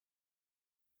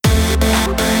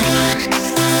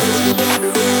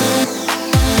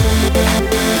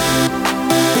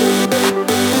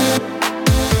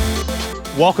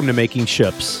Welcome to Making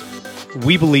Chips.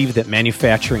 We believe that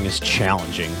manufacturing is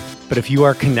challenging, but if you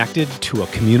are connected to a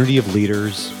community of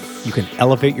leaders, you can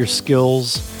elevate your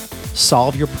skills,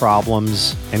 solve your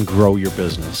problems, and grow your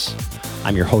business.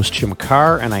 I'm your host, Jim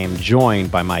Carr, and I am joined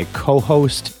by my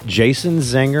co-host, Jason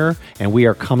Zenger, and we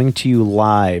are coming to you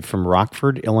live from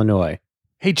Rockford, Illinois.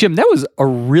 Hey, Jim, that was a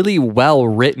really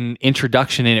well-written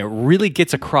introduction, and it really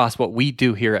gets across what we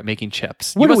do here at Making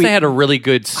Chips. You must have had a really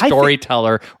good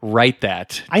storyteller write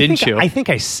that, didn't you? I think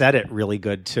I said it really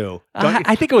good, too.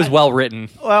 I think it was well-written.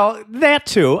 Well, that,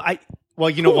 too.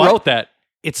 You know Who what? wrote that?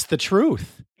 It's the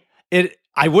truth.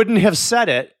 I wouldn't have said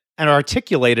it and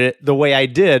articulated it the way I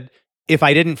did if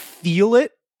I didn't feel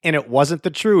it and it wasn't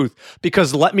the truth.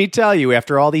 Because let me tell you,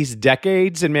 after all these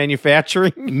decades in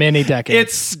manufacturing, many decades,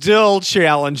 it's still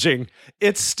challenging.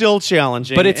 But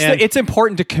it's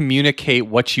important to communicate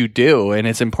what you do, and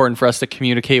it's important for us to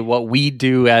communicate what we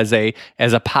do as a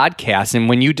podcast. And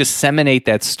when you disseminate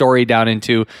that story down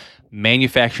into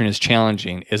manufacturing is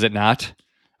challenging, is it not?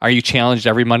 Are you challenged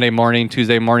every Monday morning,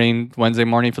 Tuesday morning, Wednesday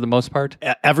morning for the most part?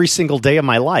 Every single day of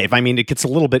my life. I mean, it gets a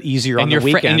little bit easier on the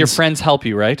weekends. And your friends help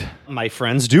you, right? My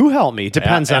friends do help me.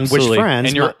 Depends on which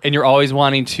friends. And you're always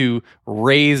wanting to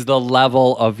raise the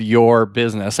level of your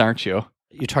business, aren't you?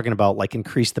 You're talking about like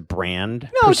increase the brand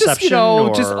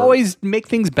perception? Just always make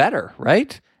things better,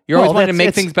 right? You're always wanting to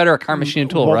make things better at Car Machine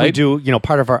and Tool, what right? We do,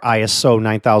 part of our ISO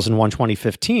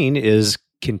 9001:2015 is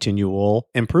continual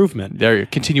improvement. There,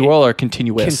 continual or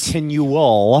continuous?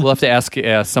 Continual. We'll have to ask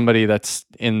somebody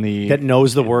that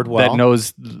knows the word well, that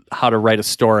knows how to write a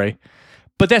story.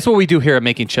 But that's what we do here at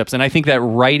Making Chips, and I think that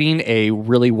writing a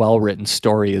really well-written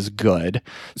story is good.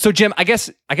 So, Jim, I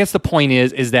guess the point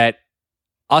is that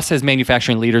us as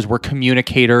manufacturing leaders, we're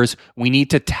communicators. We need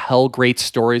to tell great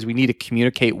stories. We need to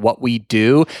communicate what we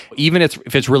do, even if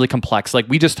it's really complex. Like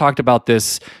we just talked about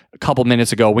this a couple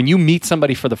minutes ago. When you meet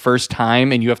somebody for the first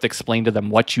time and you have to explain to them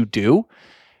what you do,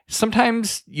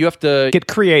 sometimes you have to get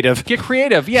creative.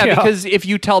 Yeah, because if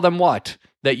you tell them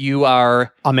that you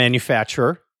are a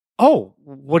manufacturer. Oh,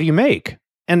 what do you make?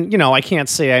 And, I can't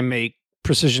say I make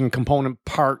precision component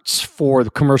parts for the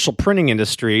commercial printing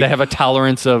industry. They have a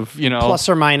tolerance of, plus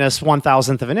or minus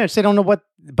 1,000th of an inch. They don't know what,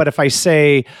 but if I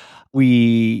say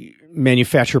we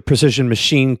manufacture precision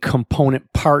machine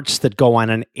component parts that go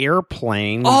on an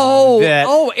airplane.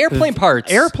 Airplane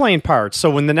parts. Airplane parts.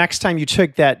 So when the next time you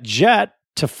take that jet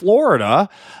to Florida,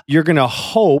 you're going to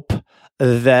hope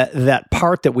that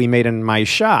part that we made in my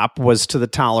shop was to the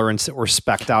tolerance that we're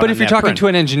spec'd out. But if you're talking to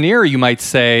an engineer, you might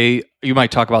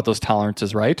talk about those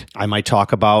tolerances, right? I might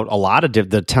talk about a lot of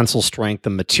the tensile strength,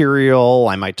 the material.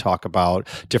 I might talk about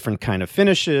different kind of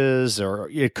finishes, or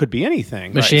it could be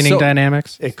anything. Machining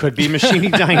dynamics. It could be machining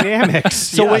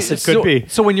dynamics. Yes, it could be.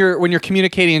 So when you're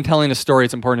communicating and telling a story,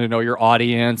 it's important to know your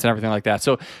audience and everything like that.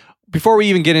 So before we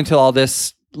even get into all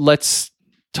this, let's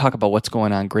talk about what's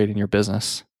going on great in your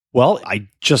business. Well, I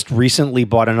just recently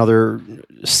bought another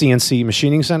CNC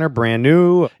machining center, brand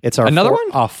new. It's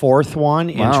our fourth one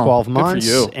in 12 months.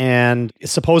 Good for you. And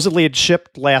supposedly it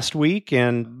shipped last week.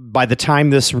 And by the time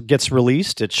this gets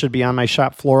released, it should be on my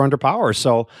shop floor under power.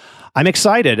 So I'm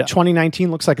excited.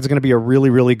 2019 looks like it's going to be a really,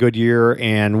 really good year,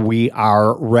 and we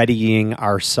are readying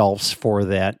ourselves for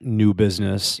that new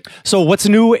business. So what's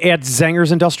new at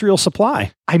Zenger's Industrial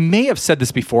Supply? I may have said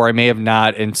this before, I may have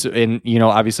not, and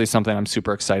obviously something I'm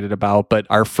super excited about, but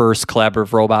our first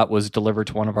collaborative robot was delivered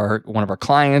to one of our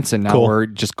clients, and now we're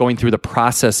just going through the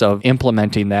process of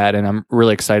implementing that, and I'm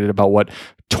really excited about what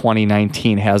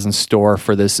 2019 has in store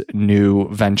for this new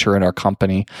venture in our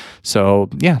company. So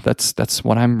yeah, that's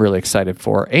what I'm really excited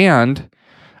for. And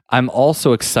I'm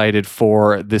also excited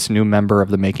for this new member of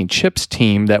the Making Chips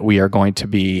team that we are going to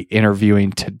be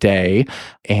interviewing today.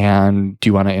 And do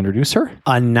you want to introduce her?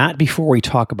 Not before we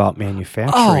talk about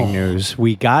manufacturing news.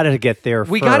 We got to get there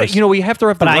first. We got it. We have to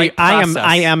have the right process.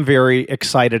 I am very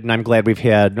excited, and I'm glad we've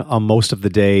had most of the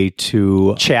day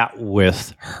to chat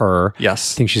with her.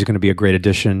 Yes. I think she's going to be a great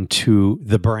addition to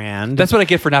the brand. That's what I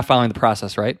get for not following the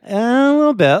process, right? A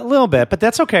little bit, but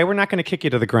that's okay. We're not going to kick you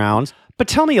to the ground. But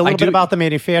tell me a little bit about the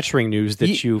manufacturing news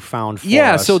that you found for us.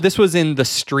 Yeah, so this was in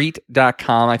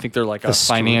thestreet.com. I think they're like a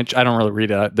financial... I don't really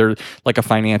read it. They're like a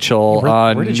financial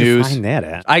where did news. You find that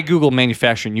at? I Google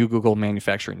manufacturing. You Google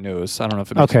manufacturing news. I don't know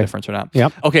if it makes a difference or not.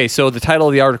 Yep. Okay, so the title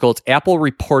of the article, it's Apple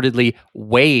reportedly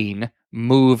weighing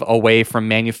move away from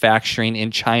manufacturing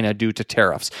in China due to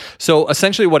tariffs. So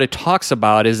essentially what it talks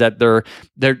about is that they're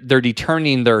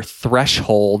determining their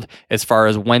threshold as far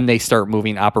as when they start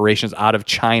moving operations out of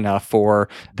China for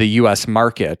the US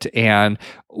market. And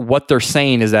what they're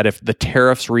saying is that if the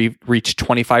tariffs reach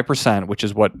 25%, which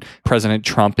is what President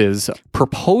Trump is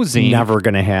proposing, never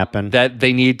going to happen, that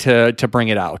they need to bring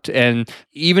it out. And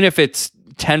even if it's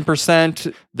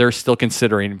 10%, they're still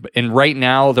considering. And right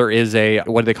now, there is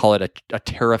what do they call it? A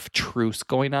tariff truce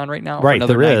going on right now. Right, for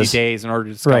another there 90 is. days in order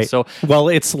to discuss. Right. So, well,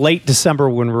 it's late December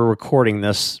when we're recording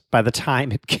this. By the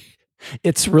time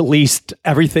it's released,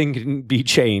 everything can be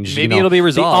changed. Maybe it'll be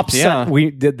resolved.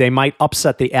 They might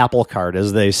upset the apple cart,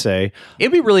 as they say.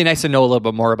 It'd be really nice to know a little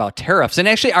bit more about tariffs. And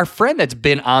actually, our friend that's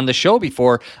been on the show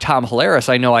before, Tom Hilaris,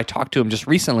 I know I talked to him just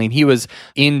recently, and he was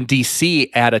in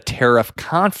D.C. at a tariff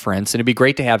conference, and it'd be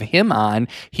great to have him on.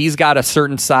 He's got a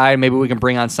certain side. Maybe we can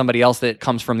bring on somebody else that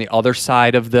comes from the other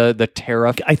side of the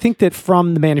tariff. I think that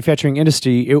from the manufacturing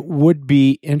industry, it would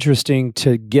be interesting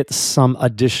to get some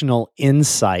additional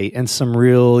insight and some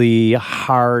really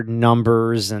hard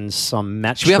numbers and some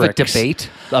metrics. Should we have a debate?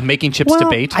 A making chips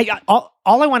debate? All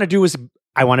I want to do is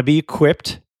I want to be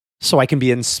equipped so I can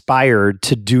be inspired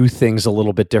to do things a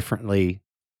little bit differently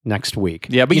next week.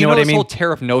 Yeah, but you know what I mean? This whole whole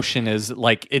tariff notion is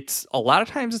like, it's a lot of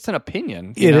times it's an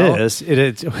opinion. It is.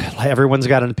 Everyone's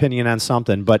got an opinion on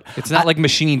something, but it's not like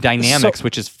machining dynamics,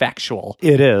 which is factual.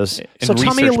 It is. So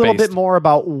tell me a little bit more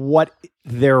about what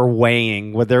they're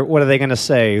weighing. What are they going to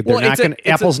say? They're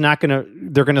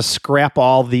going to scrap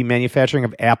all the manufacturing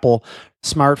of Apple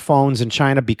smartphones in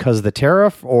China because of the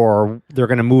tariff, or they're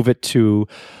going to move it to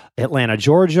Atlanta,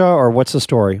 Georgia, or what's the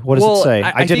story? What does it say?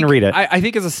 I didn't read it. I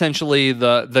think it's essentially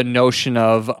the notion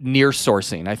of near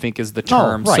sourcing, I think is the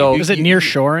term. Oh, right. So is it near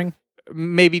shoring?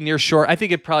 Maybe near shore. I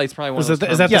think it's probably one of those.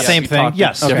 Is that the same thing?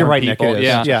 Yes, you're right, Nick. It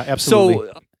is. Yeah, absolutely.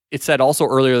 So it said also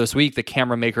earlier this week, the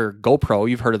camera maker GoPro,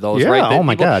 you've heard of those, right? Oh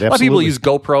my God, absolutely. A lot of people use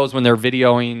GoPros when they're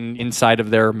videoing inside of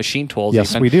their machine tools.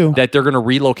 Yes, we do. That they're going to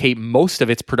relocate most of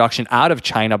its production out of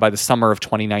China by the summer of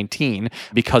 2019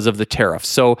 because of the tariffs.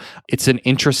 So it's an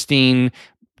interesting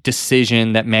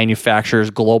decision that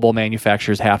global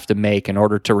manufacturers have to make in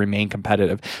order to remain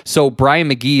competitive. So Brian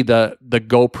McGee, the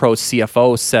GoPro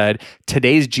CFO, said,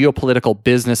 today's geopolitical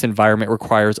business environment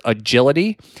requires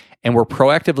agility, and we're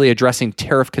proactively addressing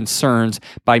tariff concerns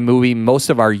by moving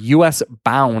most of our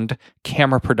U.S.-bound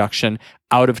camera production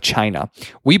out of China.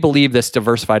 We believe this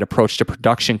diversified approach to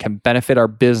production can benefit our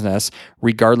business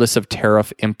regardless of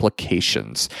tariff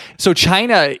implications. So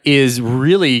China is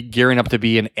really gearing up to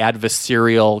be an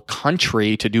adversarial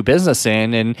country to do business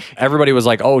in, and everybody was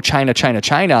like, oh, China, China,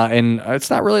 China, and it's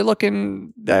not really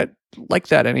looking like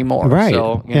that anymore. Right.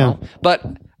 So, you know, but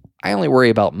I only worry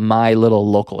about my little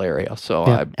local area. So,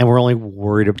 and we're only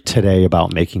worried today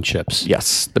about making chips.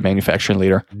 Yes, the manufacturing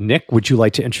leader. Nick, would you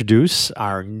like to introduce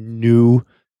our new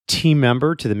team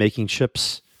member to the Making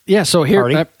Chips? Yeah, so here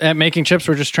party? at Making Chips,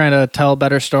 we're just trying to tell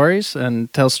better stories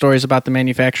and tell stories about the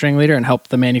manufacturing leader and help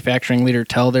the manufacturing leader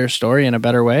tell their story in a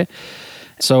better way.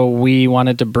 So we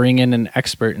wanted to bring in an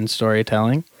expert in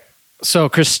storytelling. So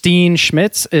Christine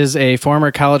Schmitz is a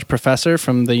former college professor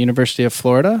from the University of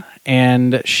Florida,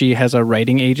 and she has a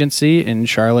writing agency in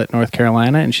Charlotte, North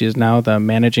Carolina, and she is now the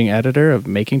managing editor of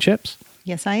Making Chips.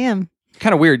 Yes, I am.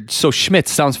 Kind of weird. So Schmitz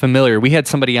sounds familiar. We had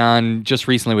somebody on just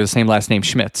recently with the same last name,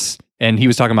 Schmitz, and he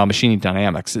was talking about machining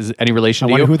dynamics. Is any relation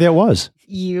to you? I wonder who that was.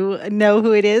 You know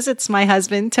who it is. It's my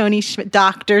husband,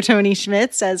 Dr. Tony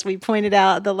Schmitz, as we pointed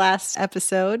out the last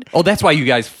episode. Oh, that's why you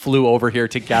guys flew over here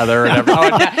together. And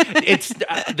it's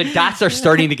the dots are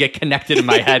starting to get connected in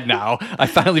my head now. I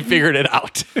finally figured it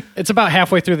out. It's about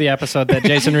halfway through the episode that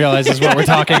Jason realizes what we're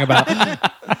talking about.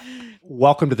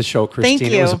 Welcome to the show, Christine.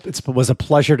 Thank you. It was a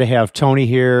pleasure to have Tony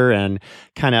here and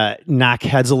kind of knock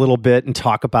heads a little bit and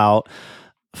talk about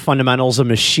fundamentals of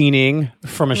machining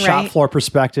from a shop floor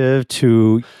perspective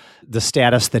to the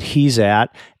status that he's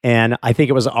at. And I think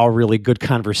it was a really good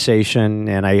conversation.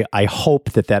 And I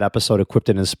hope that episode equipped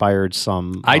and inspired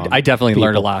some. I definitely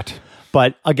learned a lot.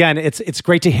 But again, it's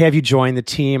great to have you join the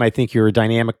team. I think you're a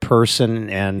dynamic person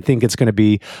and think it's going to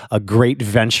be a great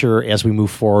venture as we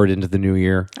move forward into the new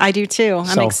year. I do too.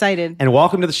 I'm excited. And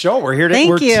welcome to the show. We're here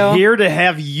to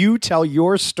have you tell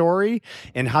your story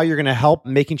and how you're going to help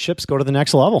Making Chips go to the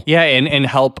next level. Yeah, and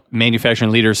help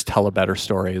manufacturing leaders tell a better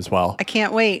story as well. I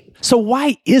can't wait. So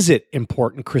why is it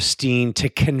important, Christine, to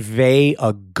convey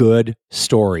a good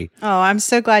story? Oh, I'm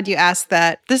so glad you asked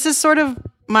that. This is sort of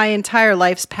my entire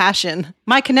life's passion.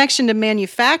 My connection to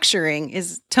manufacturing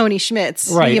is Tony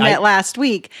Schmitz, who you met last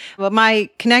week. But my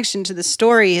connection to the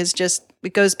story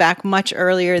it goes back much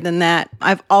earlier than that.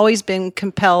 I've always been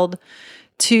compelled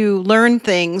to learn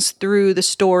things through the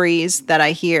stories that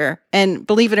I hear. And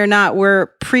believe it or not, we're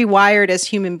pre-wired as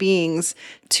human beings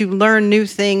to learn new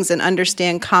things and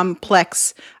understand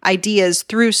complex ideas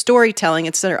through storytelling.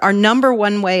 It's our number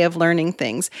one way of learning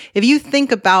things. If you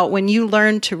think about when you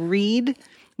learned to read,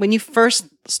 when you first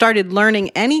started learning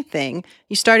anything,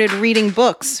 you started reading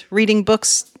books. Reading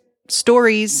books,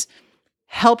 stories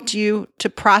helped you to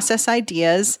process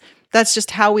ideas. That's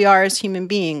just how we are as human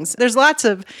beings. There's lots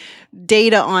of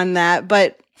data on that,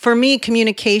 but for me,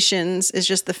 communications is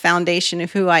just the foundation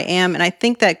of who I am. And I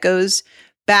think that goes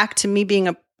back to me being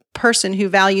a person who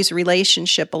values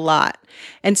relationship a lot.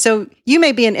 And so you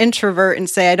may be an introvert and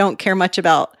say, I don't care much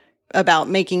about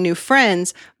making new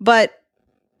friends, but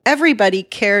everybody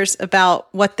cares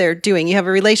about what they're doing. You have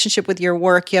a relationship with your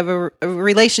work. You have a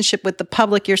relationship with the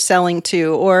public you're selling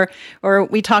to, or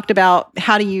we talked about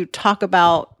how do you talk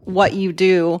about what you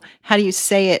do? How do you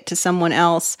say it to someone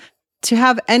else? To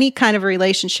have any kind of a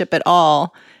relationship at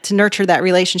all, to nurture that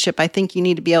relationship, I think you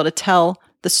need to be able to tell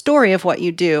the story of what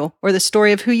you do or the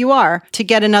story of who you are to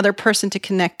get another person to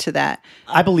connect to that.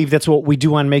 I believe that's what we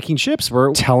do on Making Ships.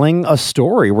 We're telling a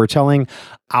story. We're telling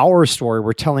our story.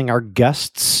 We're telling our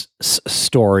guests'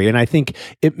 story. And I think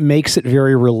it makes it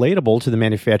very relatable to the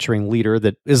manufacturing leader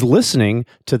that is listening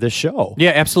to this show.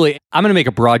 Yeah, absolutely. I'm going to make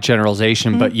a broad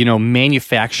generalization, but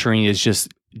manufacturing is just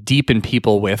deep in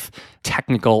people with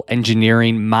technical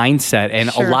engineering mindset. And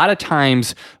a lot of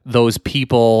times those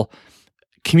people,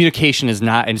 communication is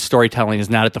not, and storytelling is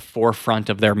not at the forefront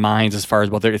of their minds as far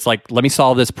as whether it's like, let me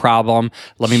solve this problem,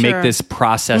 let me make this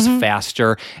process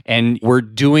faster. And we're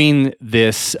doing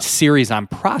this series on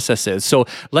processes. So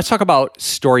let's talk about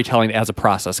storytelling as a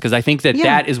process, because I think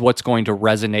that is what's going to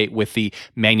resonate with the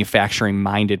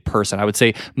manufacturing-minded person. I would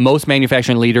say most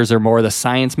manufacturing leaders are more the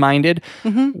science-minded.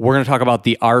 We're going to talk about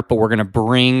the art, but we're going to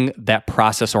bring that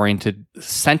process-oriented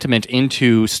sentiment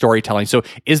into storytelling. So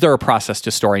is there a process to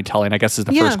storytelling, I guess, is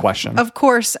the first question. Of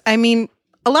course. I mean,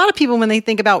 a lot of people, when they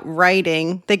think about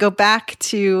writing, they go back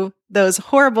to those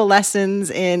horrible lessons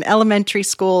in elementary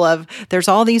school of there's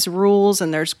all these rules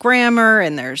and there's grammar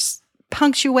and there's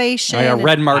punctuation. I got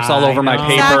red marks all over my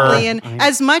paper. Exactly. And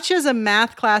as much as a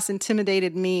math class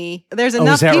intimidated me, there's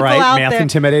enough people out there. Math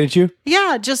intimidated you?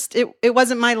 Yeah, just it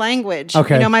wasn't my language.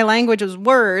 Okay. My language was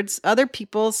words. Other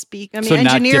people speak. So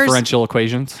engineers. Not differential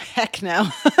equations? Heck no.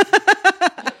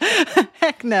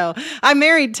 Heck no. I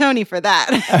married Tony for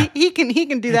that. He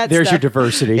can do that There's stuff. your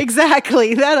diversity.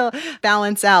 Exactly. That'll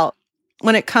balance out.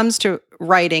 When it comes to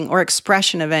writing or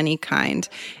expression of any kind,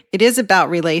 it is about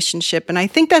relationship. And I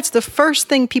think that's the first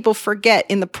thing people forget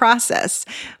in the process.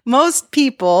 Most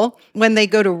people, when they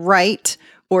go to write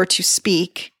or to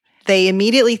speak, they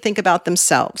immediately think about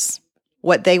themselves,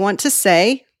 what they want to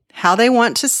say, how they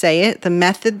want to say it, the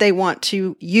method they want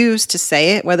to use to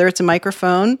say it, whether it's a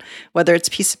microphone, whether it's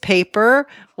a piece of paper,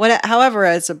 however,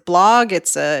 as a blog,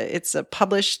 it's a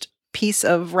published piece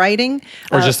of writing.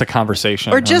 Or just a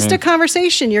conversation. Or just a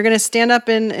conversation. You're going to stand up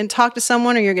and talk to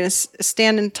someone, or you're going to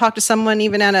stand and talk to someone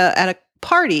even at a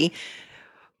party.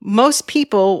 Most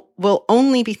people will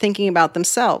only be thinking about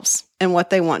themselves and what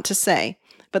they want to say.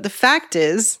 But the fact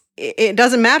is, it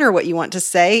doesn't matter what you want to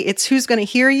say. It's who's going to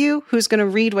hear you, who's going to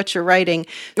read what you're writing,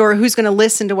 or who's going to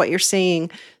listen to what you're saying.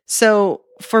 So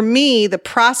for me, the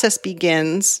process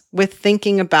begins with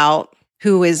thinking about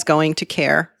who is going to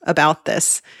care about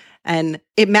this. And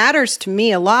it matters to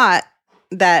me a lot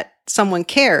that someone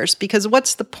cares, because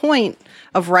what's the point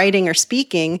of writing or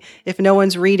speaking if no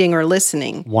one's reading or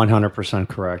listening? 100%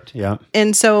 correct. Yeah.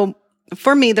 And so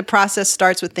for me, the process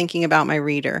starts with thinking about my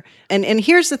reader. And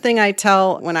here's the thing I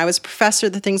tell when I was a professor,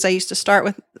 the things I used to start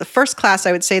with. The first class,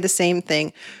 I would say the same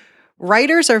thing.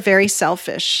 Writers are very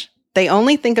selfish. They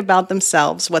only think about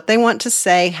themselves, what they want to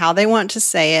say, how they want to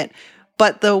say it.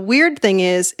 But the weird thing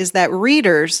is that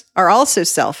readers are also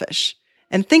selfish.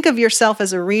 And think of yourself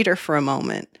as a reader for a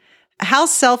moment. How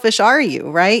selfish are you,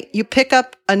 right? You pick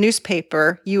up a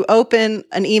newspaper, you open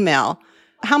an email.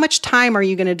 How much time are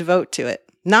you going to devote to it?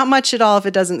 Not much at all if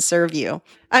it doesn't serve you.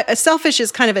 Selfish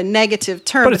is kind of a negative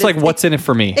term. But it's like, what's in it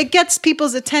for me? It gets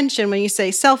people's attention when you say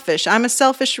selfish. I'm a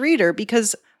selfish reader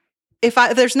because if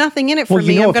there's nothing in it for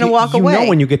me, I'm going to walk away. You know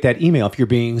when you get that email, if you're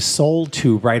being sold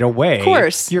to right away, of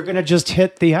course, you're going to just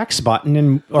hit the X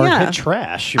button or hit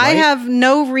trash. Right? I have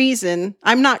no reason.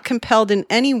 I'm not compelled in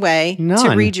any way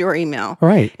to read your email.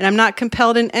 Right. And I'm not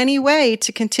compelled in any way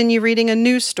to continue reading a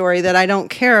news story that I don't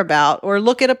care about or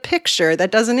look at a picture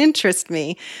that doesn't interest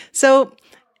me. So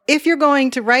if you're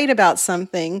going to write about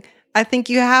something, I think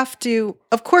you have to,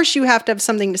 of course, you have to have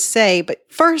something to say, but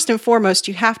first and foremost,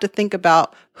 you have to think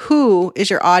about who is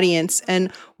your audience and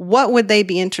what would they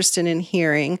be interested in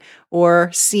hearing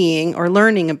or seeing or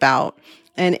learning about.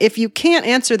 And if you can't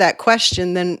answer that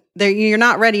question, then you're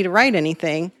not ready to write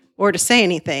anything or to say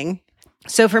anything.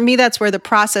 So for me, that's where the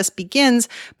process begins.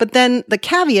 But then the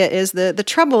caveat is, the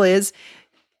trouble is,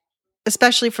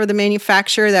 especially for the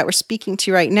manufacturer that we're speaking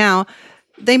to right now,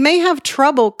 they may have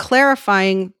trouble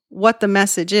clarifying what the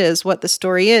message is, what the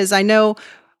story is. I know,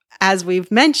 as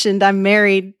we've mentioned, I'm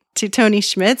married to Tony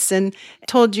Schmitz, and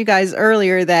told you guys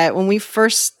earlier that when we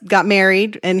first got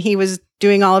married and he was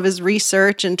doing all of his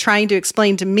research and trying to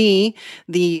explain to me,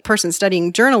 the person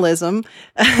studying journalism,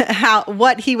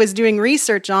 what he was doing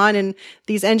research on and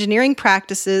these engineering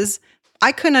practices,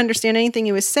 I couldn't understand anything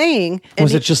he was saying.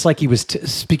 Was it just like he was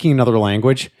speaking another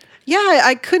language? Yeah,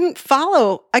 I couldn't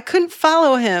follow. I couldn't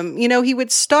follow him. You know, he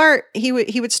would start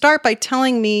by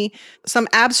telling me some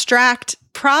abstract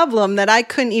problem that I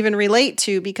couldn't even relate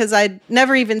to because I'd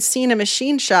never even seen a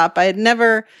machine shop. I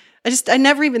never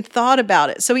even thought about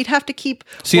it. So he'd have to keep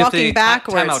walking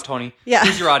backwards. Time out, Tony. Yeah.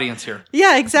 Who's your audience here?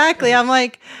 Yeah, exactly. I'm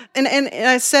like, and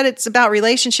I said it's about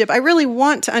relationship. I really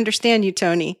want to understand you,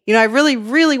 Tony. You know, I really,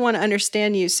 really want to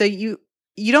understand you. So you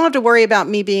don't have to worry about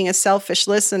me being a selfish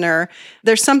listener.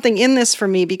 There's something in this for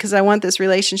me because I want this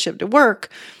relationship to work,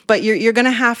 but you're going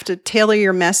to have to tailor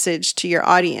your message to your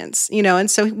audience, you know?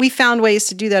 And so we found ways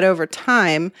to do that over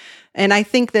time. And I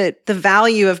think that the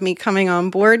value of me coming on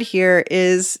board here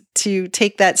is to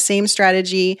take that same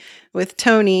strategy with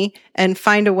Tony and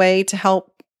find a way to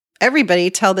help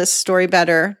everybody tell this story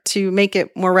better, to make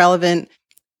it more relevant.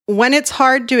 When it's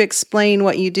hard to explain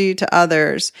what you do to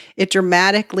others, it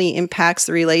dramatically impacts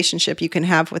the relationship you can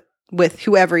have with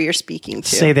whoever you're speaking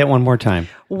to. Say that one more time.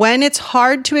 When it's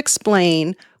hard to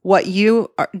explain what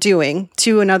you are doing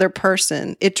to another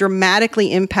person, it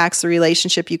dramatically impacts the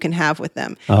relationship you can have with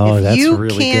them. Oh, if that's you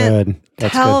really can't good.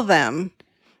 That's tell good. them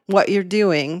what you're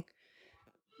doing,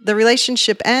 the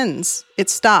relationship ends. It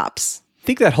stops. I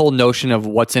think that whole notion of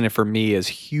what's in it for me is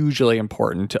hugely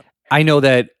important. I know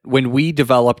that when we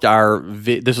developed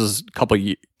this was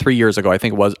 3 years ago, I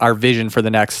think it was, our vision for the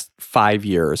next 5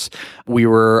 years, we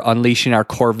were unleashing our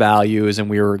core values and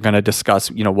we were going to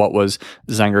discuss, you know, what was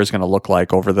Zenger is going to look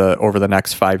like over the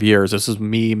next 5 years. This is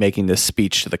me making this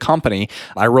speech to the company.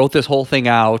 I wrote this whole thing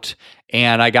out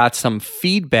and I got some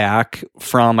feedback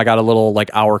I got a little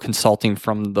hour consulting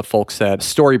from the folks at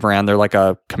StoryBrand. They're like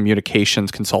a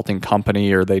communications consulting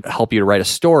company, or they help you to write a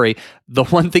story. The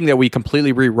one thing that we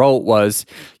completely rewrote was,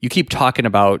 you keep talking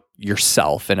about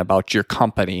yourself and about your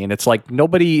company. And it's like,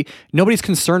 nobody's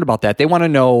concerned about that. They want to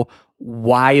know,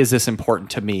 why is this important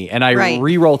to me? And I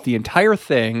rewrote the entire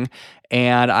thing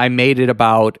and I made it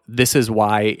about, this is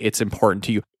why it's important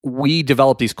to you. We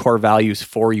developed these core values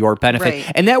for your benefit.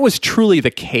 Right. And that was truly the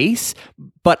case.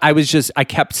 But I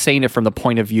kept saying it from the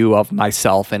point of view of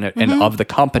myself and of the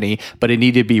company, but it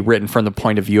needed to be written from the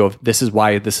point of view of, this is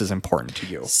why this is important to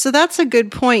you. So that's a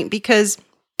good point, because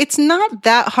it's not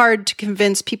that hard to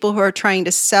convince people who are trying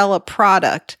to sell a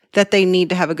product that they need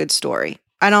to have a good story.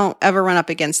 I don't ever run up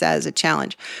against that as a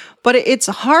challenge. But it's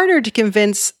harder to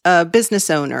convince a business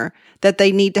owner that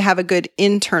they need to have a good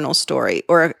internal story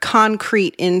or a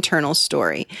concrete internal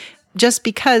story. Just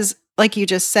because, like you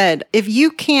just said, if you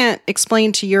can't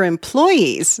explain to your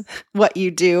employees what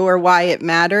you do or why it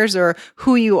matters or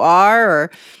who you are,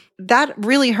 that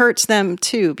really hurts them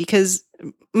too. Because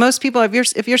most people,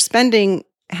 if you're spending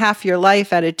half your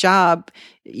life at a job,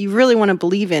 you really want to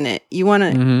believe in it. You want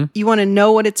to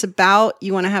know what it's about.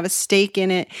 You want to have a stake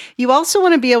in it. You also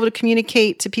want to be able to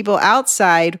communicate to people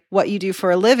outside what you do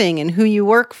for a living and who you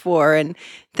work for and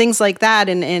things like that.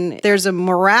 And there's a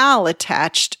morale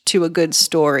attached to a good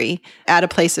story at a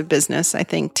place of business, I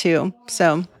think, too.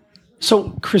 So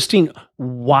Christine,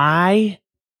 why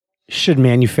should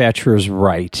manufacturers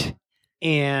write?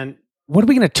 And what are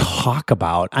we going to talk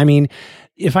about? I mean,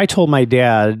 if I told my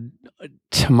dad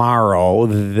tomorrow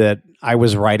that I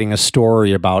was writing a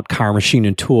story about car, machine,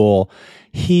 and tool,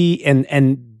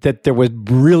 and that there would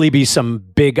really be some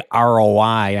big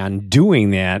ROI on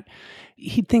doing that,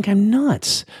 he'd think I'm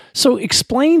nuts. So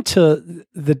explain to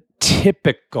the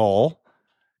typical,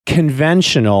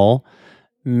 conventional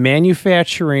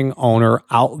manufacturing owner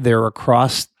out there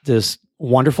across this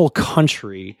wonderful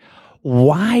country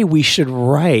why we should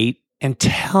write and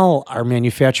tell our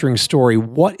manufacturing story.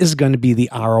 What is going to be the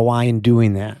ROI in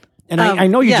doing that? And I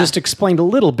know you just explained a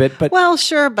little bit, but well,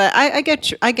 sure, but I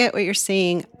get what you're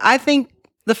saying. I think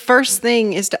the first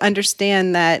thing is to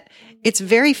understand that it's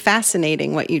very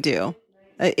fascinating what you do.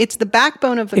 It's the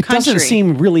backbone of the country. It doesn't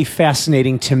seem really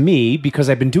fascinating to me because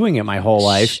I've been doing it my whole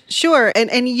life. Sure,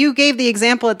 and you gave the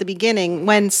example at the beginning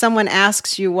when someone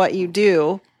asks you what you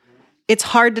do. It's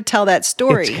hard to tell that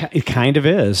story. It kind of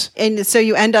is. And so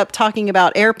you end up talking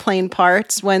about airplane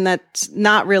parts when that's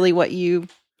not really what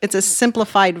it's a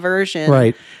simplified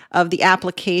version of the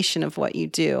application of what you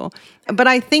do. But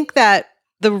I think that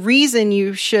the reason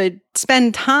you should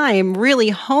spend time really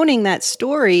honing that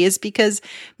story is because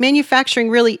manufacturing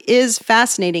really is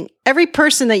fascinating. Every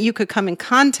person that you could come in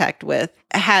contact with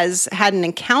has had an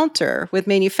encounter with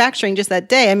manufacturing just that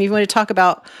day. I mean, you want to talk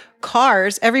about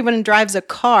cars, everyone drives a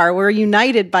car. We're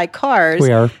united by cars.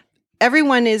 We are.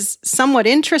 Everyone is somewhat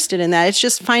interested in that. It's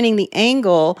just finding the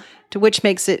angle to which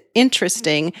makes it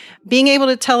interesting. Being able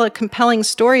to tell a compelling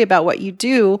story about what you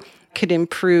do could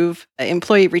improve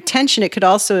employee retention. It could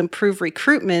also improve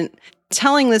recruitment.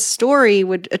 Telling this story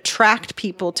would attract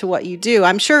people to what you do.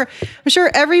 I'm sure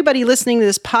everybody listening to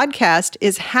this podcast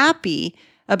is happy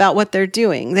about what they're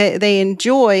doing. They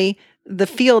enjoy the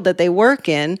field that they work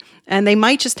in, and they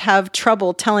might just have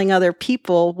trouble telling other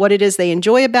people what it is they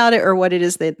enjoy about it or what it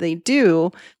is that they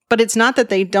do. But it's not that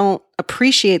they don't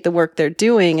appreciate the work they're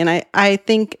doing. And I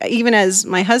think, even as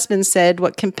my husband said,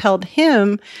 what compelled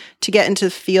him to get into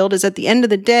the field is at the end of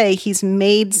the day, he's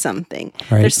made something.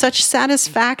 Right. There's such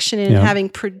satisfaction in having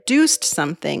produced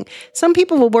something. Some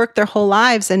people will work their whole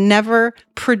lives and never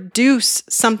produce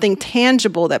something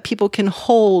tangible that people can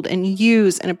hold and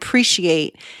use and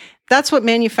appreciate. That's what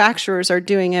manufacturers are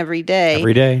doing every day.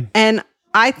 Every day. And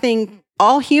I think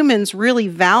all humans really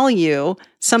value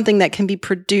something that can be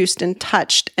produced and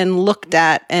touched and looked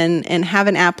at and have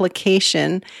an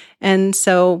application. And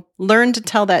so learn to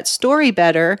tell that story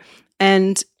better,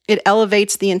 and it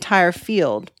elevates the entire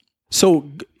field.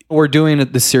 So we're doing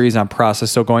this series on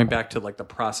process. So going back to like the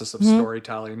process of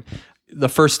storytelling, the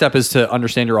first step is to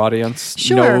understand your audience.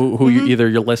 Sure. Know who you, either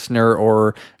your listener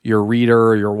or your reader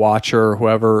or your watcher,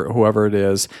 whoever it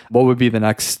is. What would be the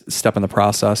next step in the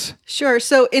process? Sure.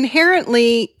 So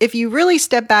inherently, if you really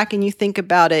step back and you think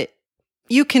about it,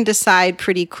 you can decide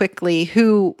pretty quickly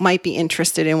who might be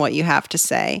interested in what you have to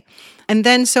say. And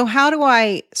then, so how do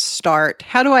I start?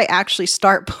 How do I actually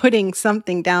start putting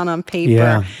something down on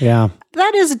paper? Yeah.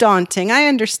 That is daunting. I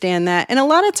understand that. And a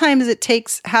lot of times it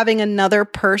takes having another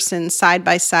person side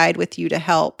by side with you to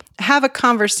help. Have a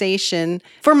conversation.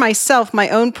 For myself, my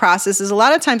own process is a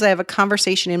lot of times I have a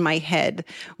conversation in my head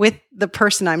with the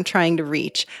person I'm trying to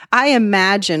reach. I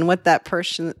imagine what that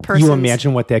person. You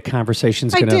imagine what that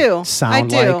conversation's going to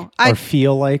sound like or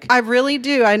feel like? I really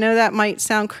do. I know that might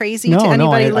sound crazy to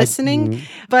anybody listening,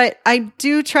 but I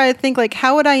do try to think like,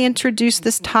 how would I introduce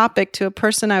this topic to a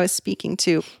person I was speaking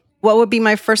to? What would be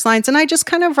my first lines? And I just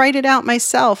kind of write it out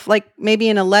myself, like maybe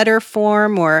in a letter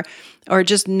form or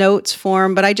just notes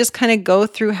form, but I just kind of go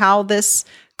through how this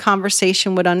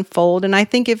conversation would unfold. And I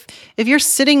think if you're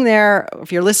sitting there,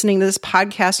 if you're listening to this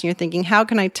podcast and you're thinking, how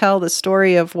can I tell the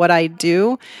story of what I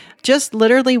do? Just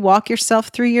literally walk yourself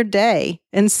through your day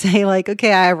and say like,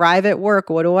 okay, I arrive at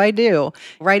work. What do I do?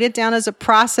 Write it down as a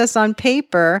process on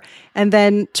paper, and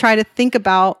then try to think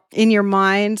about in your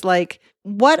mind, like,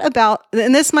 what about,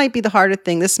 and this might be the harder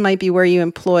thing, this might be where you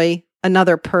employ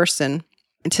another person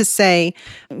to say,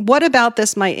 what about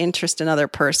this might interest another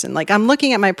person? Like, I'm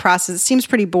looking at my process, it seems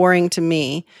pretty boring to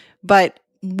me, but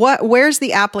where's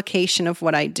the application of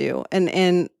what I do?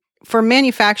 And for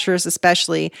manufacturers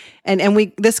especially,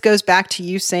 and this goes back to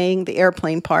you saying the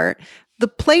airplane part, the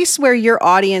place where your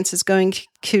audience is going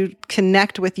to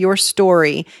connect with your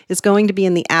story is going to be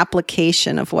in the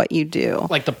application of what you do.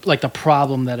 Like the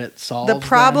problem that it solves. The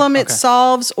problem it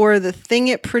solves, or the thing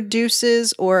it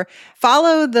produces, or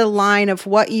follow the line of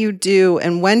what you do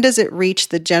and when does it reach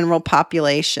the general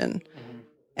population.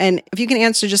 And if you can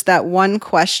answer just that one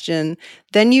question,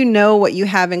 then you know what you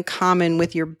have in common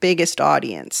with your biggest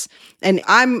audience. And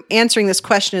I'm answering this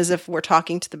question as if we're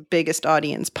talking to the biggest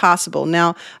audience possible.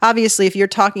 Now, obviously, if you're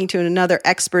talking to another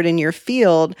expert in your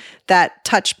field, that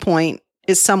touch point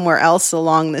is somewhere else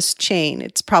along this chain.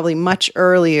 It's probably much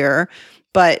earlier.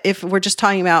 But if we're just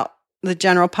talking about the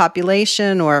general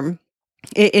population or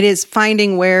it is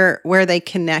finding where they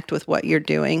connect with what you're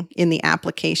doing in the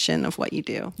application of what you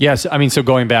do. Yes. I mean, so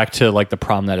going back to like the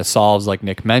problem that it solves, like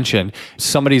Nick mentioned,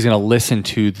 somebody's going to listen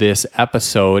to this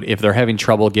episode if they're having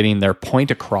trouble getting their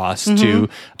point across to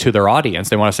their audience.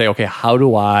 They want to say,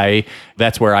 okay,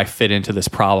 that's where I fit into this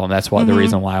problem. That's the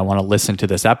reason why I want to listen to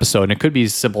this episode. And it could be a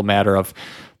simple matter of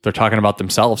they're talking about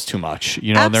themselves too much,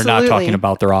 and they're not talking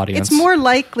about their audience. It's more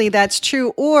likely that's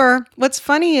true. Or what's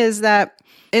funny is that,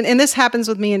 and this happens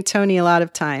with me and Tony a lot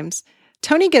of times,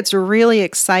 Tony gets really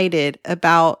excited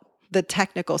about the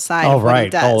technical side of what he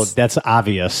does. Oh, that's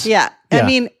obvious. Yeah. I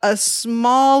mean, a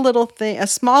small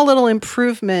little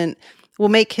improvement will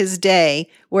make his day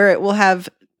where it will have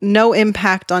no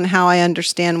impact on how I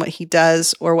understand what he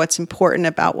does or what's important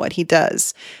about what he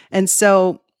does. And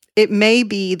so it may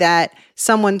be that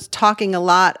someone's talking a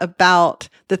lot about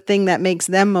the thing that makes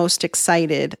them most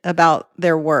excited about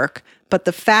their work. But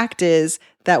the fact is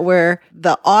that where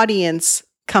the audience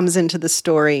comes into the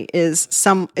story is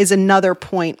another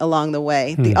point along the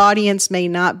way. The audience may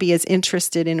not be as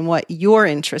interested in what you're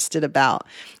interested about.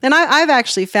 And I've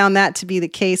actually found that to be the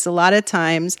case a lot of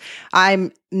times.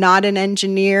 I'm not an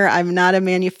engineer. I'm not a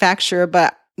manufacturer,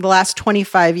 but the last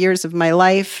 25 years of my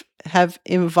life have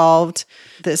involved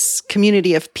this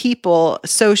community of people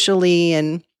socially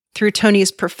and through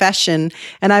Tony's profession.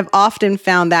 And I've often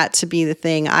found that to be the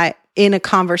thing. In a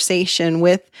conversation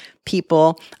with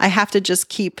people, I have to just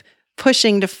keep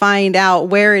pushing to find out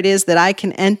where it is that I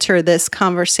can enter this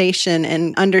conversation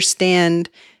and understand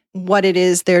what it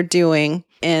is they're doing.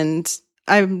 And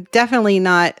I'm definitely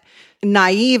not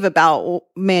naive about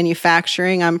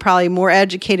manufacturing. I'm probably more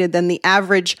educated than the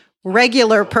average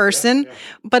regular person,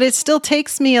 but it still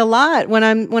takes me a lot when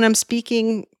I'm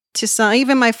speaking to some,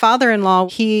 even my father-in-law.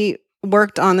 He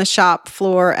worked on the shop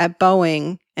floor at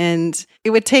Boeing, and it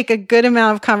would take a good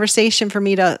amount of conversation for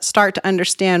me to start to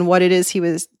understand what it is he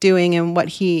was doing and what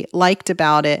he liked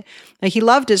about it. Like, he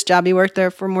loved his job. He worked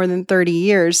there for more than 30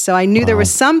 years. So I knew there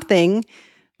was something,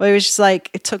 but it was just like,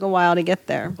 it took a while to get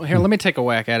there. Well, here, let me take a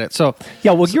whack at it. So,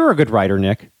 yeah, well, you're a good writer,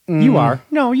 Nick. You are.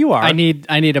 No, you are. I need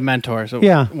a mentor. So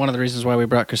one of the reasons why we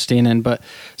brought Christine in. But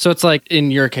so it's like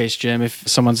in your case, Jim, if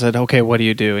someone said, okay, what do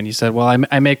you do? And you said, well,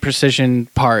 I make precision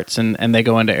parts and they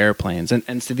go into airplanes.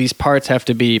 And so these parts have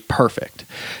to be perfect.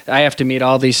 I have to meet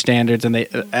all these standards, and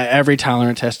every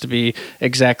tolerance has to be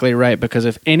exactly right, because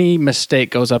if any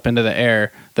mistake goes up into the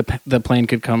air, the plane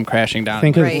could come crashing down.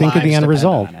 Think of the end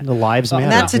result. The lives matter.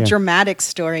 And that's a dramatic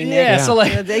story, Nick. Yeah, so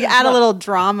like they add a little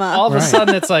drama. All of a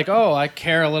sudden, it's like, oh, I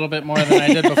care a little bit more than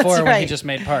I did before when he just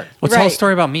made part. Well, tell a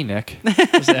story about me, Nick.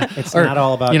 It's not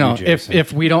all about you, Jason.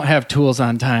 if we don't have tools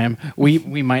on time, we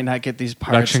might not get these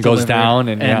parts. Production goes down,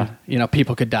 and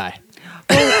people could die.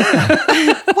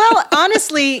 Well,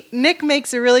 honestly, Nick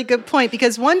makes a really good point,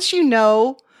 because once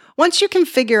you can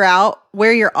figure out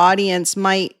where your audience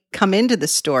might come into the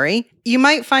story, you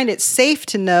might find it safe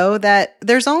to know that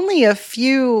there's only a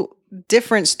few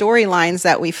different storylines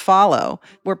that we follow.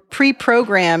 We're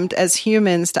pre-programmed as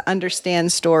humans to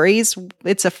understand stories.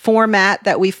 It's a format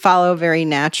that we follow very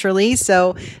naturally.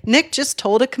 So Nick just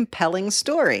told a compelling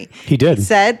story. He did.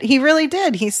 He really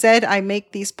did. He said, I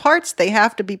make these parts. They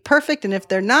have to be perfect. And if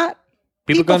they're not,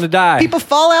 people going to die. People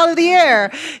fall out of the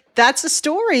air. That's a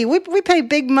story. We pay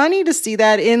big money to see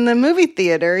that in the movie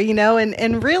theater,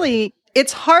 and really,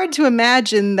 it's hard to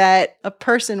imagine that a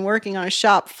person working on a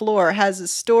shop floor has a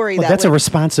story that's a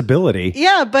responsibility.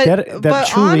 Yeah, but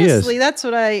truly honestly, is. That's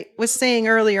what I was saying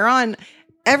earlier on.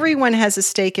 Everyone has a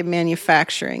stake in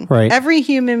manufacturing. Right. Every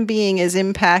human being is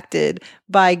impacted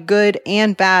by good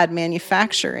and bad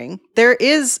manufacturing. There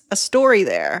is a story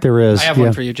there. There is. I have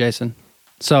one for you, Jason.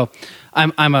 So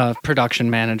I'm a production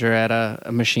manager at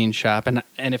a machine shop, and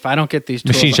if I don't get these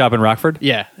tools... Machine shop in Rockford?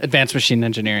 Yeah, advanced machine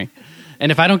engineering.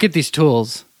 And if I don't get these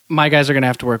tools, my guys are going to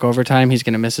have to work overtime. He's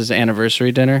going to miss his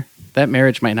anniversary dinner. That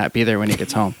marriage might not be there when he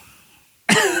gets home.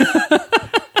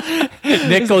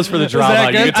 Nick goes for the drama.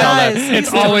 You can tell that.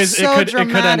 It's always so it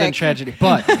could end in tragedy.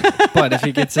 But if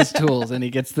he gets his tools and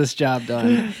he gets this job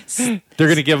done, they're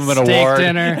going to give him an steak award.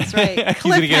 Dinner. That's right. He's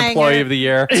going to get Employee of the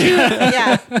Year.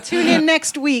 Tune in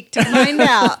next week to find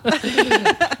out.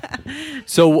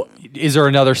 So, is there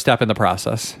another step in the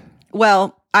process?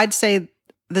 Well, I'd say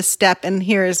the step, and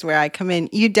here is where I come in.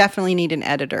 You definitely need an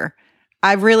editor.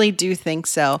 I really do think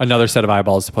so. Another set of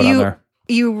eyeballs to put on there.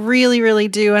 You really, really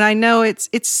do. And I know it's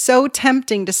so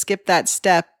tempting to skip that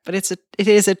step, but it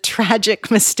is a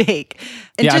tragic mistake.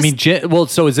 And I mean,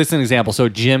 so is this an example? So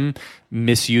Jim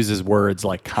misuses words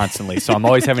like constantly. So I'm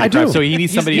always having to try. So he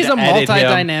needs somebody he's to edit him. He's a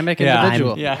multi-dynamic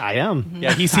individual. I am.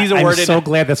 Yeah, he sees a word. I'm so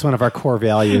glad that's one of our core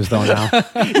values, though, now.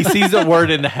 He sees a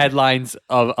word in the headlines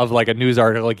of like a news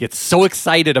article, like gets so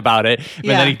excited about it, and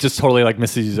then he just totally like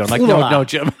misuses it. I'm like, no,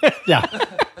 Jim. Yeah.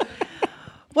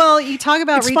 Well, you talk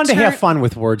about it's fun to have fun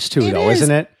with words too,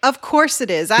 isn't it? Of course it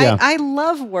is. I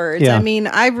love words. Yeah. I mean,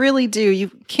 I really do. You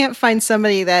can't find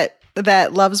somebody that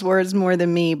loves words more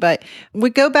than me. But we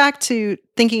go back to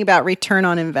thinking about return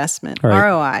on investment, right.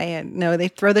 ROI. I know they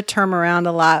throw the term around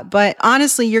a lot, but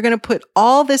honestly, you're going to put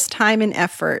all this time and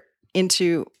effort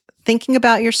into thinking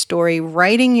about your story,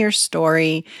 writing your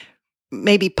story,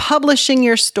 maybe publishing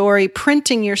your story,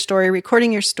 printing your story,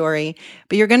 recording your story,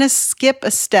 but you're going to skip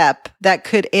a step that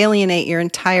could alienate your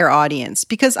entire audience.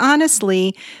 Because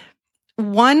honestly,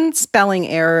 one spelling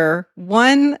error,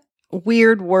 one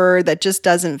weird word that just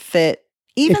doesn't fit,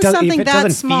 even something that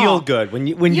doesn't small, feel good when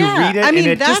you read it. I mean,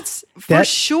 and that's for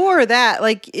sure that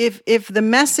like if the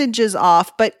message is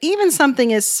off, but even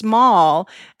something as small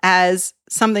as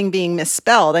something being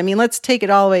misspelled. I mean, let's take it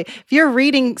all the way. If you're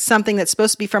reading something that's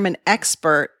supposed to be from an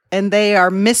expert and they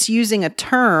are misusing a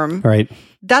term, right?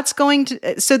 That's going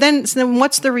to, so then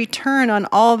what's the return on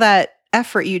all that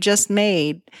effort you just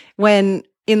made when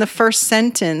in the first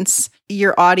sentence,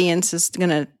 your audience is going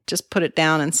to just put it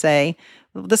down and say,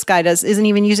 well, this guy isn't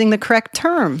even using the correct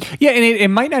term. Yeah, and it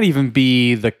might not even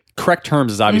be the correct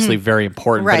terms is obviously very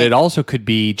important, but it also could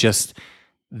be just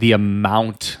the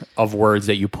amount of words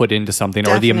that you put into something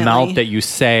or the amount that you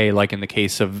say, like in the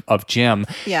case of Jim.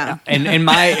 Yeah. And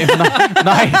my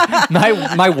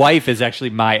wife is actually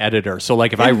my editor. So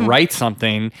like if I write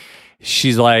something,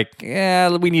 she's like, yeah,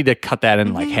 we need to cut that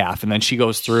in like half. And then she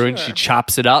goes through and she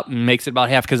chops it up and makes it about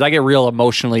half. Because I get real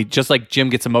emotionally, just like Jim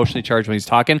gets emotionally charged when he's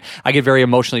talking, I get very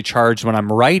emotionally charged when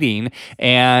I'm writing.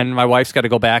 And my wife's got to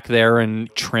go back there and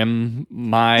trim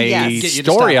my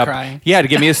story up. Crying. Yeah, to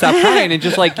get me to stop crying. And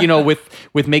just like,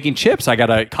 with making chips, I got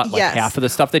to cut like half of the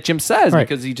stuff that Jim says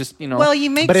because he just, Well,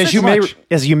 you make But as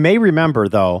you may remember,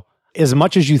 though, as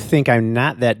much as you think I'm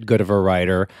not that good of a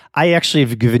writer, I actually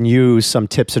have given you some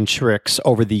tips and tricks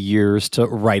over the years to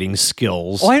writing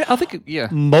skills. Oh, I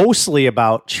think, mostly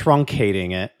about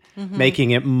truncating it,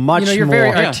 making it much more. You're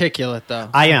very articulate, though.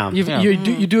 I am.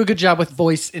 You do a good job with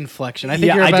voice inflection. I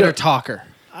think you're a better talker.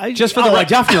 I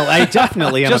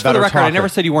definitely am just a better for the record, talker. I never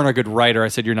said you weren't a good writer. I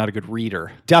said you're not a good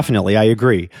reader. Definitely, I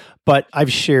agree. But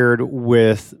I've shared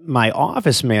with my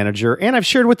office manager and I've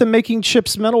shared with the Making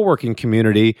Chips metalworking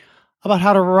community about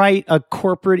how to write a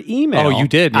corporate email. Oh, you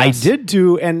did? Yes. I did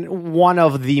do, and one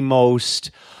of the most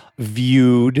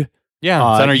viewed it's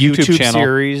on our YouTube channel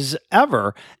series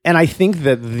ever. And I think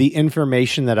that the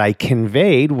information that I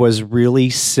conveyed was really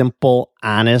simple,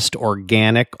 honest,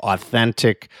 organic,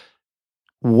 authentic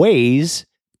ways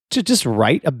to just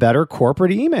write a better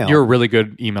corporate email. You're a really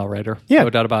good email writer. Yeah, no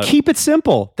doubt about it. Keep it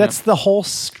simple. That's the whole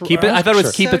keep it. I thought it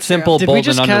was keep it simple, Did bold, we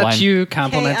just and underline. catch you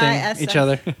complimenting K-I-S-S. each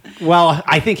other? Well,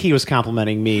 I think he was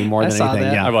complimenting me more than saw anything.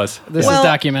 that. Yeah, I was. This Well, is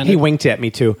documented. He winked at me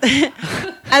too.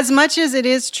 As much as it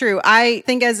is true, I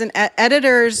think as an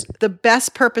editors, the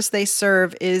best purpose they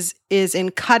serve is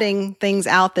in cutting things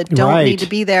out that don't need to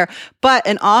be there. But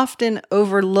an often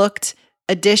overlooked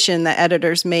addition that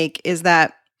editors make is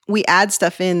that we add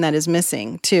stuff in that is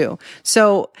missing too.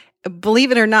 So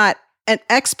believe it or not, and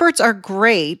experts are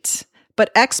great, but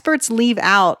experts leave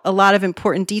out a lot of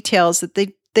important details that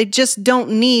they just don't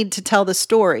need to tell the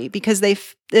story because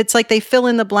it's like they fill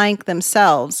in the blank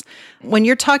themselves. When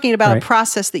you're talking about a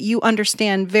process that you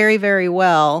understand very, very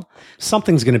well,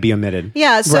 something's going to be omitted.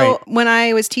 Yeah. So when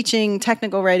I was teaching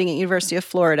technical writing at University of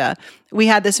Florida, we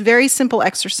had this very simple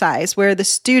exercise where the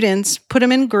students put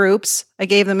them in groups. I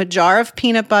gave them a jar of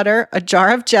peanut butter, a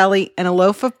jar of jelly, and a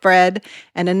loaf of bread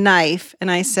and a knife. And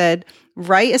I said,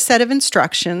 write a set of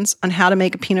instructions on how to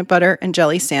make a peanut butter and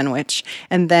jelly sandwich.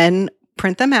 And then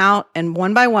print them out, and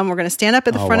one by one, we're going to stand up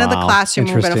at the front of the classroom.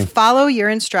 We're going to follow your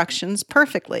instructions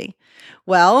perfectly.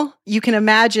 Well, you can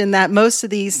imagine that most of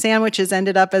these sandwiches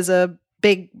ended up as a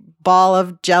big ball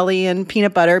of jelly and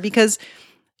peanut butter because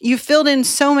you filled in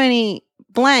so many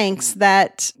blanks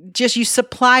that just you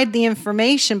supplied the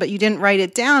information, but you didn't write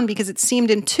it down because it seemed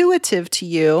intuitive to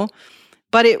you,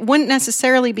 but it wouldn't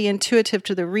necessarily be intuitive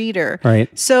to the reader. Right.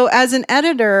 So as an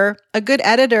editor, a good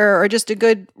editor or just a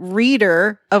good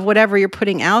reader of whatever you're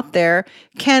putting out there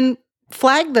can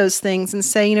flag those things and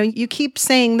say, you keep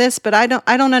saying this, but I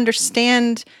don't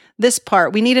understand this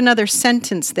part. We need another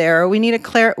sentence there, or we need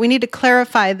to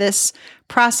clarify this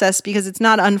process because it's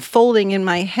not unfolding in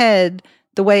my head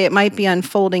the way it might be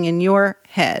unfolding in your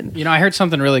head. I heard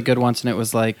something really good once, and it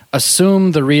was like,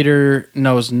 assume the reader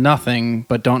knows nothing,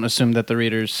 but don't assume that the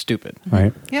reader's stupid.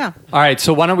 Right. Yeah. All right.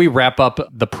 So why don't we wrap up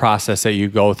the process that you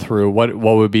go through? What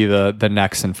would be the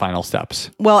next and final steps?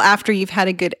 Well, after you've had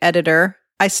a good editor,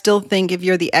 I still think if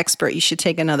you're the expert, you should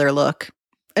take another look.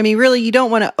 I mean, really, you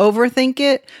don't want to overthink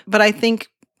it, but I think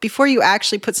before you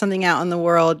actually put something out in the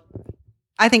world,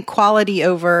 I think quality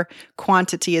over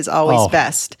quantity is always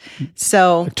best.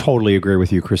 So I totally agree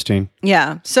with you, Christine.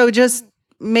 Yeah. So just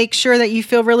make sure that you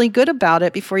feel really good about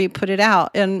it before you put it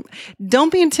out. And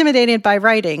don't be intimidated by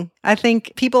writing. I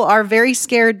think people are very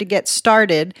scared to get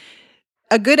started.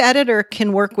 A good editor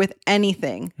can work with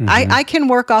anything. Mm-hmm. I can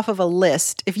work off of a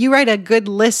list. If you write a good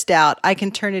list out, I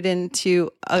can turn it into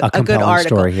a good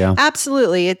article. Story, yeah.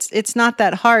 Absolutely. It's not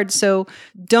that hard. So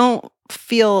don't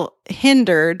feel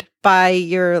hindered by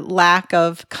your lack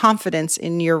of confidence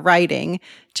in your writing.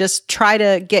 Just try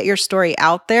to get your story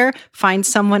out there, find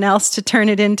someone else to turn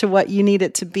it into what you need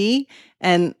it to be,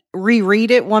 and reread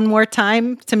it one more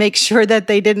time to make sure that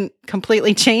they didn't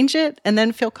completely change it, and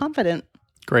then feel confident.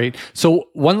 Great. So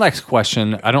one last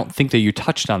question. I don't think that you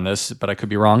touched on this, but I could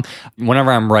be wrong.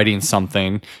 Whenever I'm writing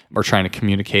something or trying to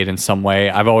communicate in some way,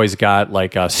 I've always got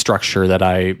like a structure that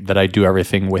I do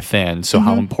everything within. So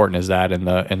how important is that in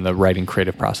the writing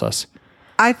creative process?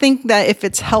 I think that if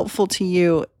it's helpful to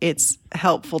you, it's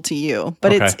helpful to you.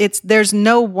 But it's there's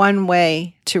no one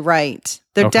way to write.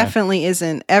 There definitely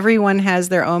isn't. Everyone has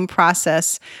their own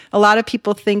process. A lot of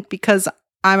people think because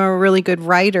I'm a really good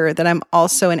writer that I'm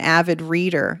also an avid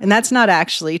reader. And that's not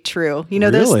actually true.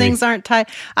 Those things aren't tied.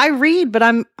 I read, but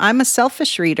I'm a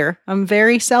selfish reader. I'm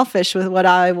very selfish with what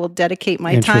I will dedicate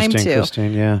my time to.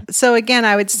 Christine, yeah. So again,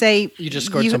 I would say you just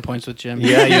scored some points with Jim.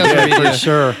 Yeah, you did, for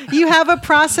sure. You have a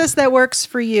process that works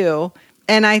for you.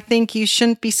 And I think you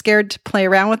shouldn't be scared to play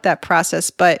around with that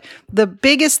process. But the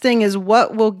biggest thing is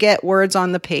what will get words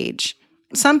on the page.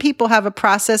 Some people have a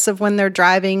process of when they're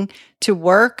driving to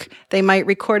work, they might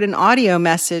record an audio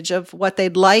message of what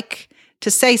they'd like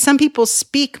to say. Some people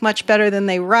speak much better than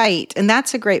they write, and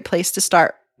that's a great place to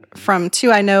start from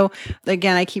too. I know,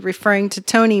 again, I keep referring to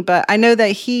Tony, but I know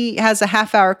that he has a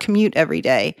half-hour commute every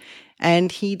day,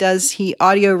 and he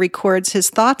audio records his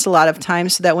thoughts a lot of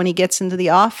times so that when he gets into the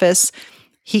office,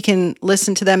 he can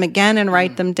listen to them again and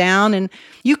write them down. And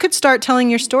you could start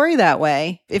telling your story that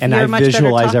way. And I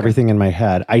visualize everything in my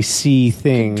head. I see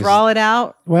things. Draw it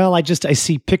out. Well, I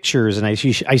see pictures and I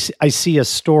see a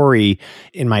story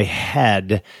in my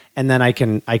head, and then I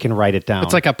can write it down.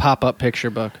 It's like a pop-up picture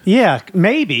book. Yeah,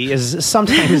 maybe is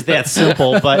sometimes that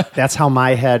simple, but that's how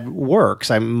my head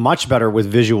works. I'm much better with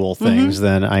visual things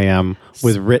than I am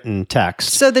with written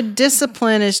text. So the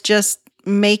discipline is just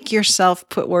make yourself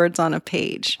put words on a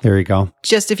page. There you go.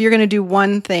 Just if you're going to do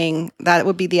one thing, that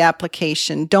would be the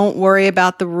application. Don't worry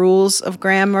about the rules of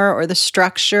grammar or the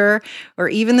structure or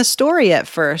even the story at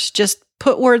first. Just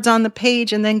put words on the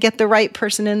page and then get the right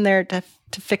person in there to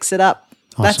fix it up.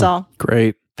 Awesome. That's all.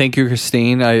 Great. Thank you,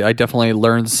 Christine. I definitely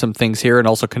learned some things here and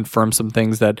also confirmed some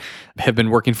things that have been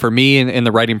working for me in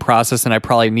the writing process. And I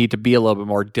probably need to be a little bit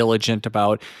more diligent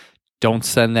about don't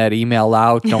send that email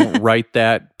out. Don't write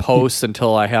that post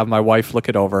until I have my wife look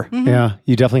it over. Mm-hmm. Yeah,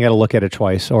 you definitely got to look at it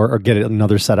twice or get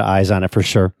another set of eyes on it for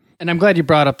sure. And I'm glad you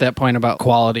brought up that point about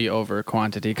quality over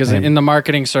quantity, because in the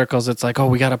marketing circles, it's like, oh,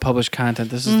 we got to publish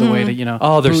content. This is the way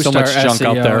to, there's so much junk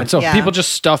out there. And so people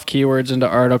just stuff keywords into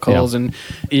articles and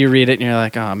you read it and you're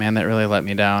like, oh man, that really let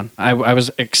me down. I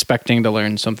was expecting to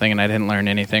learn something and I didn't learn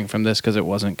anything from this because it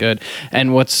wasn't good.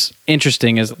 And what's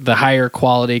interesting is the higher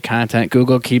quality content,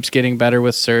 Google keeps getting better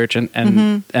with search and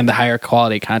the higher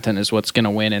quality content is what's going to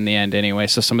win in the end anyway.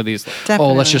 So some of these,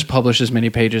 let's just publish as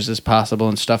many pages as possible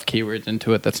and stuff keywords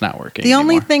into it. That's not working. The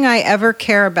only thing I ever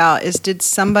care about is, did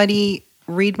somebody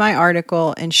read my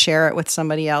article and share it with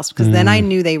somebody else? Because then I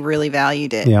knew they really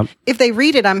valued it. Yep. If they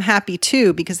read it, I'm happy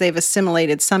too, because they've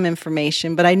assimilated some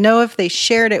information. But I know if they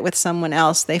shared it with someone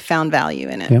else, they found value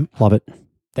in it. Yep, love it.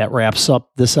 That wraps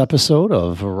up this episode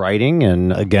of Writing.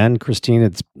 And again, Christine,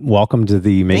 it's welcome to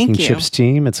the Making Chips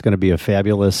team. It's going to be a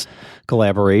fabulous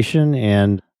collaboration.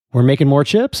 And we're making more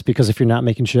chips, because if you're not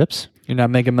making chips, you're not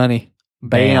making money.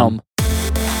 Bam.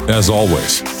 As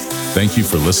always, thank you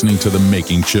for listening to the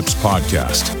Making Chips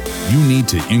podcast. You need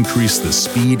to increase the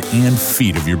speed and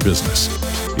feed of your business.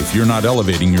 If you're not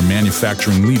elevating your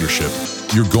manufacturing leadership,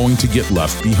 you're going to get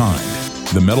left behind.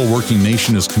 The metalworking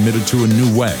nation is committed to a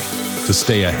new way to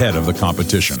stay ahead of the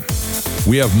competition.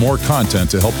 We have more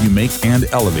content to help you make and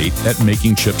elevate at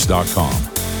makingchips.com.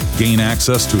 gain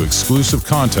access to exclusive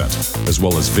content, as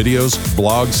well as videos,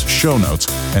 blogs, show notes,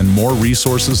 and more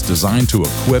resources designed to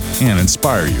equip and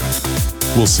inspire you.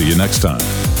 We'll see you next time.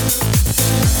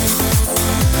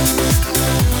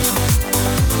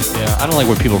 Yeah, I don't like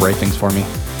when people write things for me.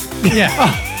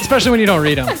 Yeah, especially when you don't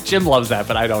read them. Jim loves that,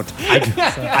 but I don't.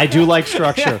 I do like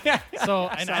structure. So,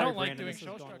 and I don't like doing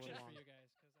show structures for you.